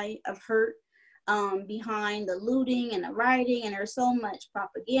outcry of hurt behind the looting and the rioting. And there's so much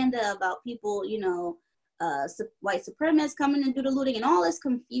propaganda about people, white supremacists coming to do the looting and all this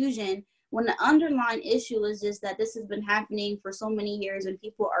confusion. when the underlying issue is just that this has been happening for so many years and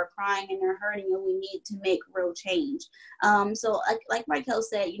people are crying and they're hurting and we need to make real change. So like Michael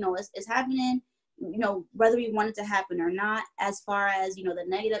said, you know, it's happening, you know, whether we want it to happen or not, as far as, you know, the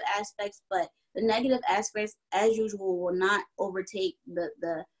negative aspects, but the negative aspects, as usual, will not overtake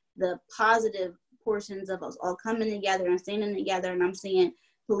the positive portions of us all coming together and standing together. And I'm seeing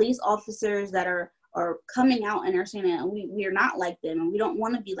police officers that are coming out and are saying that we are not like them and we don't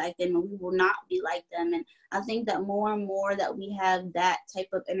want to be like them and we will not be like them. And I think that more and more that we have that type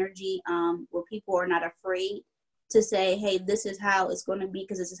of energy where people are not afraid to say, hey, this is how it's going to be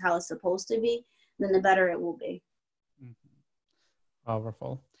because this is how it's supposed to be, then the better it will be.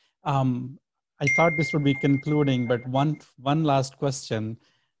 Powerful. I thought this would be concluding, but one last question,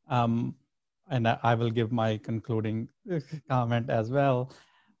 and I will give my concluding comment as well.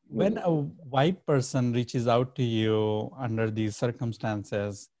 When a white person reaches out to you under these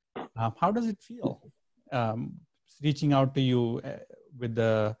circumstances, how does it feel? Reaching out to you with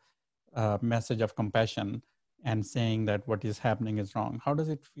the message of compassion and saying that what is happening is wrong. How does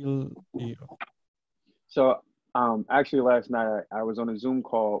it feel to you? So actually last night I was on a Zoom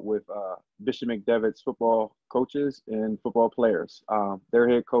call with Bishop McDevitt's football coaches and football players. Their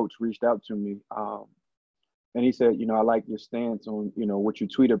head coach reached out to me and he said, you know, I like your stance on, you know, what you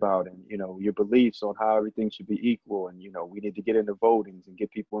tweet about and, you know, your beliefs on how everything should be equal. And, you know, we need to get into votings and get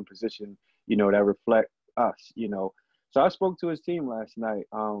people in position, you know, that reflect us, you know. So I spoke to his team last night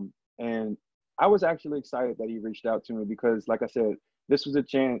and I was actually excited that he reached out to me because, like I said, this was a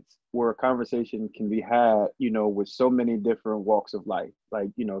chance where a conversation can be had, you know, with so many different walks of life. Like,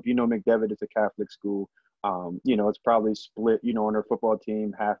 you know, if you know McDevitt is a Catholic school, you know, it's probably split, you know, on their football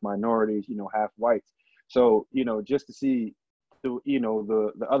team, half minorities, you know, half whites. So, you know, just to see, you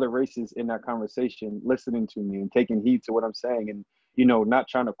know, the other races in that conversation, listening to me and taking heed to what I'm saying and, you know, not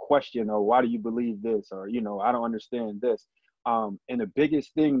trying to question, or why do you believe this? Or, you know, I don't understand this. And the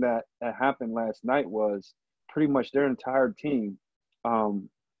biggest thing that happened last night was pretty much their entire team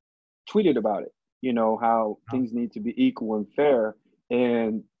tweeted about it, you know, how things need to be equal and fair.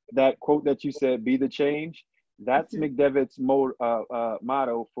 And that quote that you said, be the change, that's McDevitt's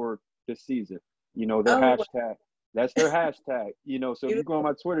motto for this season. You know, their hashtag, that's their hashtag, you know, so if you go on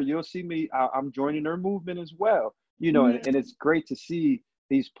my Twitter, you'll see me, I'm joining their movement as well, you know, and it's great to see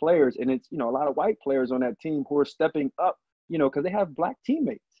these players. And it's, you know, a lot of white players on that team who are stepping up, you know, because they have black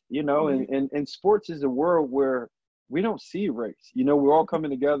teammates, you know, and sports is a world where we don't see race. You know, we're all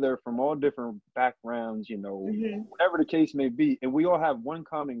coming together from all different backgrounds, you know, whatever the case may be. And we all have one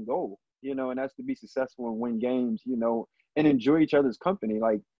common goal, you know, and that's to be successful and win games, you know, and enjoy each other's company.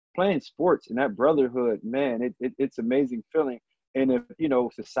 Like playing sports and that brotherhood, man, it's amazing feeling. And if, you know,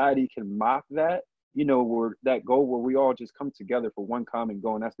 society can mock that, you know, where that goal where we all just come together for one common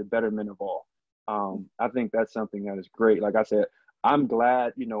goal, and that's the betterment of all. I think that's something that is great. Like I said, I'm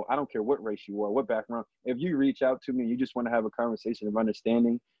glad, you know, I don't care what race you are, what background. If you reach out to me, you just want to have a conversation of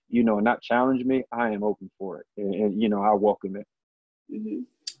understanding, you know, and not challenge me, I am open for it. And you know, I welcome it.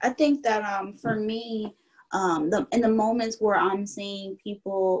 I think that for me, in the moments where I'm seeing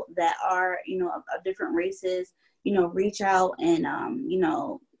people that are, you know, of different races, you know, reach out and, you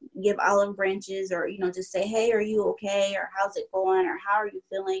know, give olive branches or, you know, just say, hey, are you okay? Or how's it going? Or how are you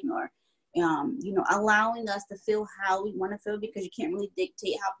feeling? Or, you know, allowing us to feel how we want to feel, because you can't really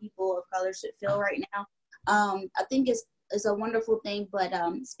dictate how people of color should feel right now. I think it's a wonderful thing. But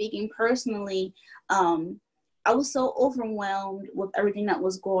speaking personally, I was so overwhelmed with everything that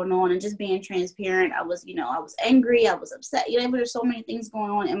was going on, and just being transparent. I was, you know, I was angry, I was upset. You know, there's so many things going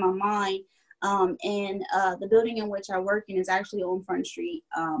on in my mind. And the building in which I work in is actually on Front Street.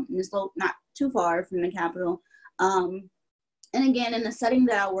 And it's not too far from the Capitol. And again, in the setting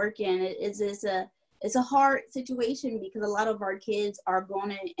that I work in, it's a hard situation, because a lot of our kids are going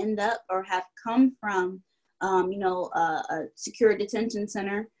to end up or have come from, you know, a secure detention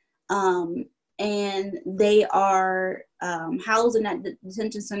center. And they are housed in that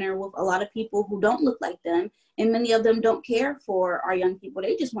detention center with a lot of people who don't look like them. And many of them don't care for our young people.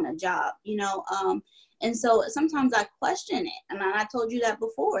 They just want a job, you know. And so sometimes I question it. And I told you that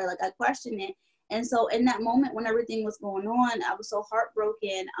before, like I question it. And so in that moment when everything was going on, I was so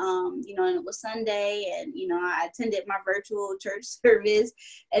heartbroken, you know, and it was Sunday, and, you know, I attended my virtual church service,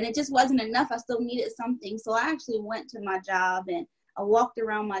 and it just wasn't enough. I still needed something. So I actually went to my job, and I walked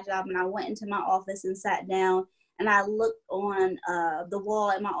around my job, and I went into my office and sat down, and I looked on the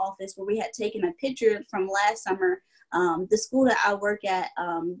wall at my office where we had taken a picture from last summer. The school that I work at,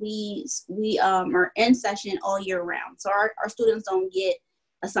 we are in session all year round. So our students don't get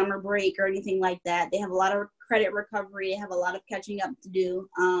a summer break or anything like that. They have a lot of credit recovery. They have a lot of catching up to do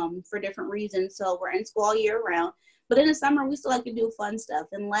for different reasons. So we're in school all year round. But in the summer, we still like to do fun stuff.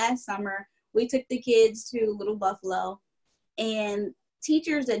 And last summer, we took the kids to Little Buffalo, and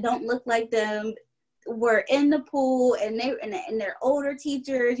teachers that don't look like them were in the pool, and they're older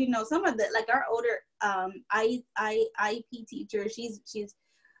teachers. You know, some of the, like our older IEP teacher, she's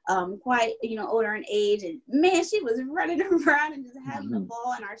quite, you know, older in age, and man, she was running around and just having a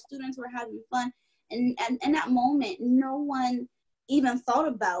ball, and our students were having fun. And in that moment, no one even thought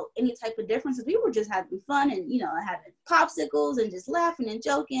about any type of differences. We were just having fun and, you know, having popsicles and just laughing and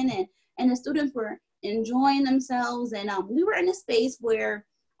joking, and the students were enjoying themselves. And we were in a space where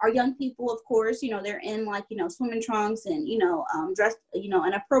our young people, of course, you know, they're in, like, you know, swimming trunks and, you know, dressed, you know,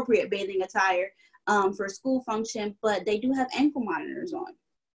 an appropriate bathing attire for a school function, but they do have ankle monitors on.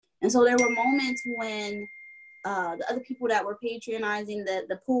 And so there were moments when the other people that were patronizing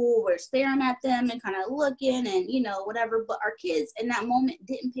the pool were staring at them and kind of looking and, you know, whatever. But our kids in that moment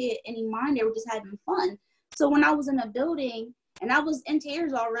didn't pay it any mind. They were just having fun. So when I was in the building, and I was in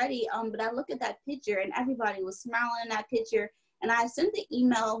tears already, but I looked at that picture and everybody was smiling in that picture. And I sent the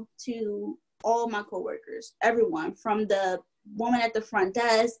email to all my coworkers, everyone, from the woman at the front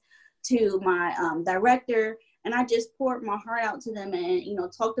desk to my director. And I just poured my heart out to them and, you know,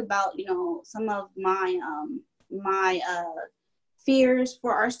 talked about, you know, some of my fears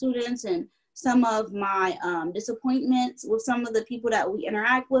for our students and some of my disappointments with some of the people that we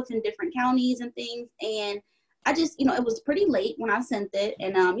interact with in different counties and things. And I just, you know, it was pretty late when I sent it.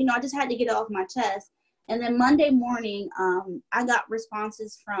 And, you know, I just had to get it off my chest. And then Monday morning, I got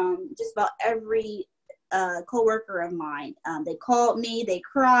responses from just about every coworker of mine. They called me, they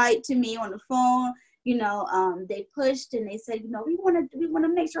cried to me on the phone. You know, they pushed and they said, you know, we want to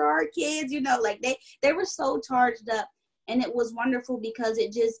make sure our kids, you know, like they were so charged up, and it was wonderful because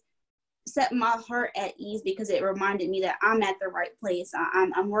it just set my heart at ease, because it reminded me that I'm at the right place.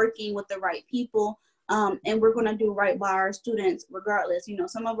 I'm working with the right people, and we're going to do right by our students regardless. You know,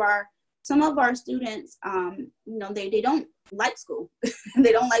 some of our students, you know, they don't like school.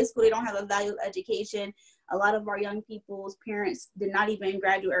 They don't like school. They don't have a valued education. A lot of our young people's parents did not even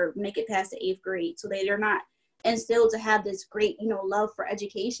graduate or make it past the 8th grade. So they're not instilled to have this great, you know, love for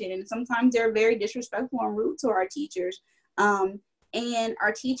education. And sometimes they're very disrespectful and rude to our teachers. And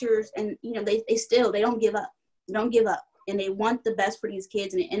our teachers, and, you know, they don't give up. They don't give up. And they want the best for these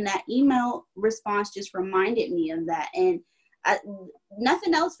kids. And that email response just reminded me of that. And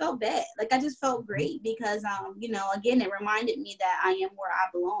nothing else felt bad. Like, I just felt great because, you know, again, it reminded me that I am where I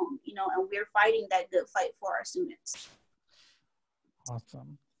belong, you know, and we're fighting that good fight for our students.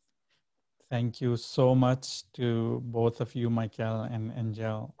 Awesome. Thank you so much to both of you, Michael and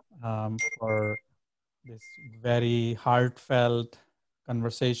Angel, for this very heartfelt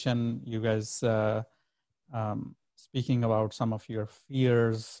conversation. You guys speaking about some of your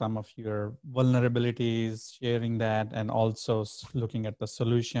fears, some of your vulnerabilities, sharing that, and also looking at the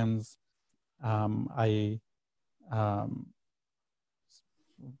solutions. I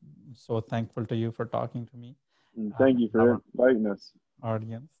so thankful to you for talking to me. Thank you for inviting us.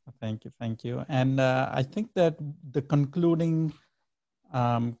 Audience, thank you. And I think that the concluding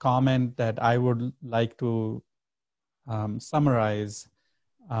comment that I would like to summarize,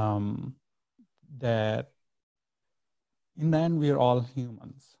 that in the end, we are all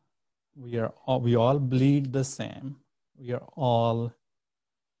humans. We all bleed the same. We are all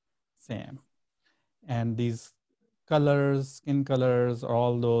same. And these colors, skin colors,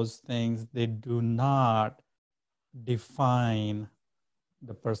 all those things, they do not define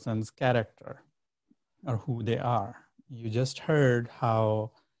the person's character or who they are. You just heard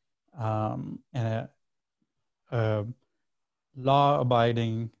how a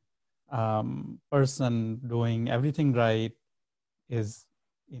law-abiding person doing everything right is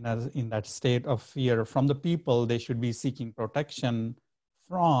in that state of fear from the people they should be seeking protection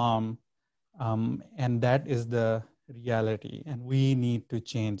from, and that is the reality, and we need to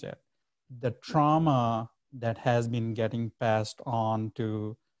change it. The trauma that has been getting passed on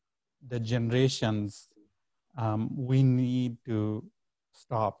to the generations, we need to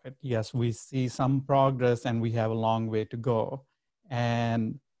stop it. Yes, we see some progress and we have a long way to go.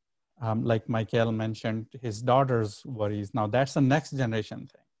 And like Michael mentioned, his daughter's worries. Now that's the next generation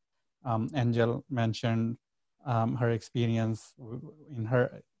thing. Angel mentioned her experience in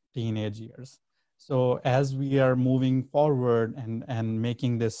her teenage years. So as we are moving forward and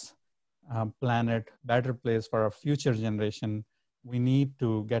making this planet a better place for our future generation, we need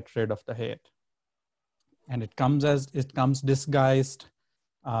to get rid of the hate. And it comes disguised.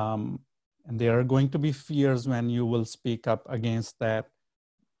 And there are going to be fears when you will speak up against that.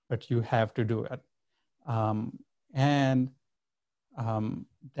 but you have to do it. And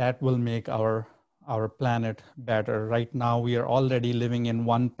that will make our planet better. Right now, we are already living in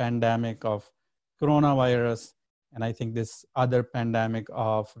one pandemic of coronavirus, and I think this other pandemic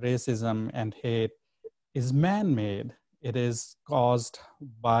of racism and hate is man-made. It is caused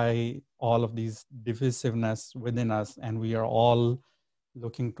by all of these divisiveness within us, and we are all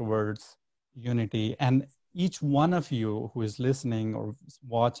looking towards unity. And each one of you who is listening or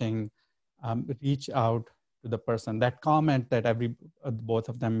watching, reach out to the person. That comment that both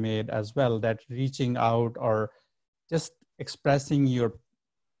of them made as well, that reaching out or just expressing your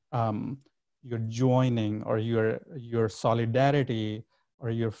joining or your solidarity, or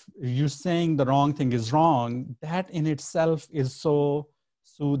you're saying the wrong thing is wrong, that in itself is so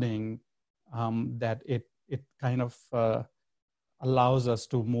soothing, that it kind of allows us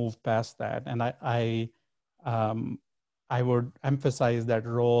to move past that. And I would emphasize that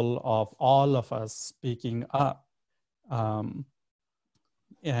role of all of us speaking up.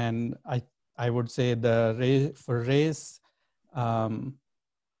 And I would say for race,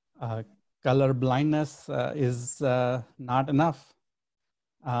 color blindness is not enough.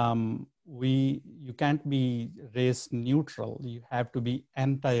 You can't be race neutral. You have to be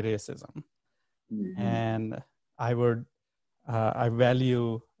anti-racism. Mm-hmm. And I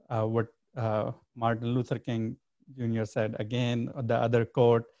value what Martin Luther King Jr. said. Again, the other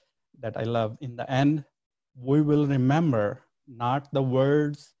quote that I love: in the end, we will remember not the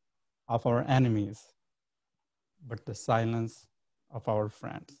words of our enemies, but the silence of our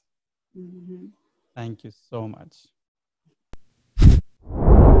friends. Mm-hmm. Thank you so much.